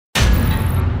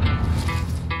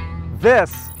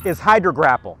This is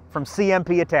HydraGrapple from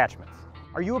CMP Attachments.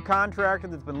 Are you a contractor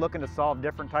that's been looking to solve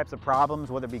different types of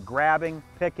problems, whether it be grabbing,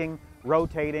 picking,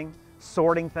 rotating,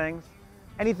 sorting things?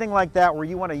 Anything like that where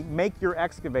you want to make your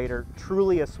excavator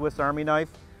truly a Swiss Army knife?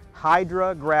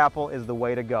 HydraGrapple is the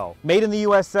way to go. Made in the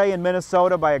USA in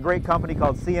Minnesota by a great company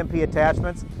called CMP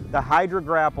Attachments, the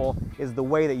HydraGrapple is the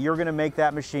way that you're going to make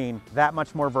that machine that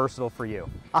much more versatile for you.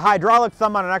 A hydraulic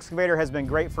thumb on an excavator has been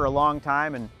great for a long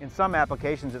time, and in some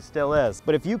applications it still is.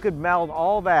 But if you could meld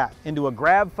all that into a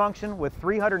grab function with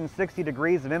 360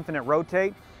 degrees of infinite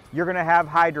rotate, you're going to have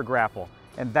HydraGrapple,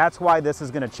 and that's why this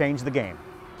is going to change the game.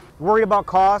 Worried about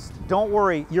cost? Don't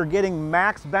worry, you're getting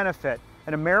max benefit.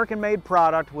 An American-made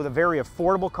product with a very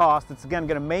affordable cost that's again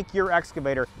going to make your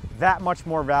excavator that much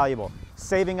more valuable.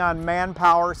 Saving on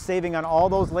manpower, saving on all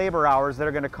those labor hours that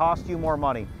are going to cost you more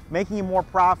money. Making you more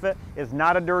profit is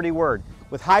not a dirty word.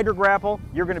 With HydraGrapple,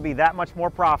 you're going to be that much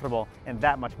more profitable and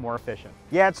that much more efficient.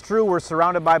 Yeah, it's true, we're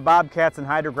surrounded by bobcats and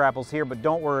HydraGrapples here, but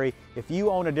don't worry, if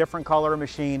you own a different color of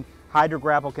machine,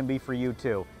 HydraGrapple can be for you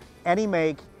too. Any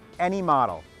make, any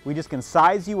model. We just can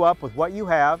size you up with what you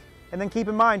have. And then keep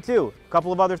in mind too, a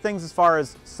couple of other things as far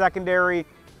as secondary,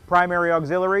 primary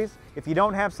auxiliaries. If you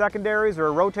don't have secondaries or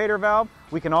a rotator valve,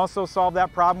 we can also solve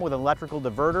that problem with an electrical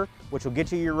diverter, which will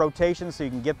get you your rotation so you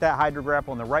can get that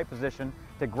HydraGrapple in the right position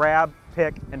to grab,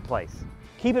 pick, and place.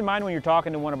 Keep in mind when you're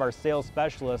talking to one of our sales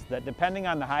specialists that depending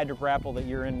on the HydraGrapple that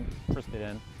you're interested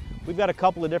in, we've got a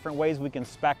couple of different ways we can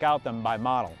spec out them by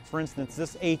model. For instance,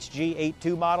 this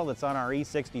HG82 model that's on our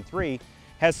E63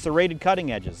 has serrated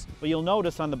cutting edges, but you'll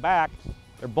notice on the back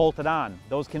they're bolted on.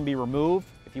 Those can be removed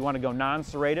if you want to go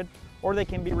non-serrated, or they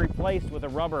can be replaced with a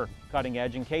rubber cutting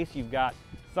edge in case you've got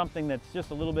something that's just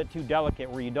a little bit too delicate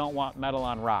where you don't want metal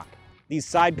on rock. These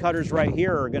side cutters right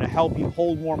here are going to help you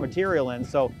hold more material in,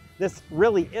 so this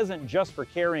really isn't just for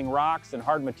carrying rocks and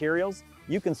hard materials.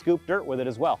 You can scoop dirt with it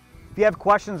as well. If you have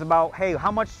questions about, hey,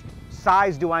 how much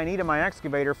size do I need in my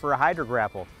excavator for a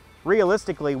HydraGrapple?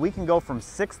 Realistically, we can go from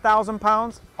 6,000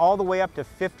 pounds all the way up to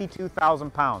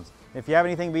 52,000 pounds. If you have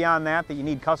anything beyond that that you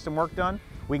need custom work done,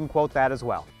 we can quote that as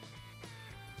well.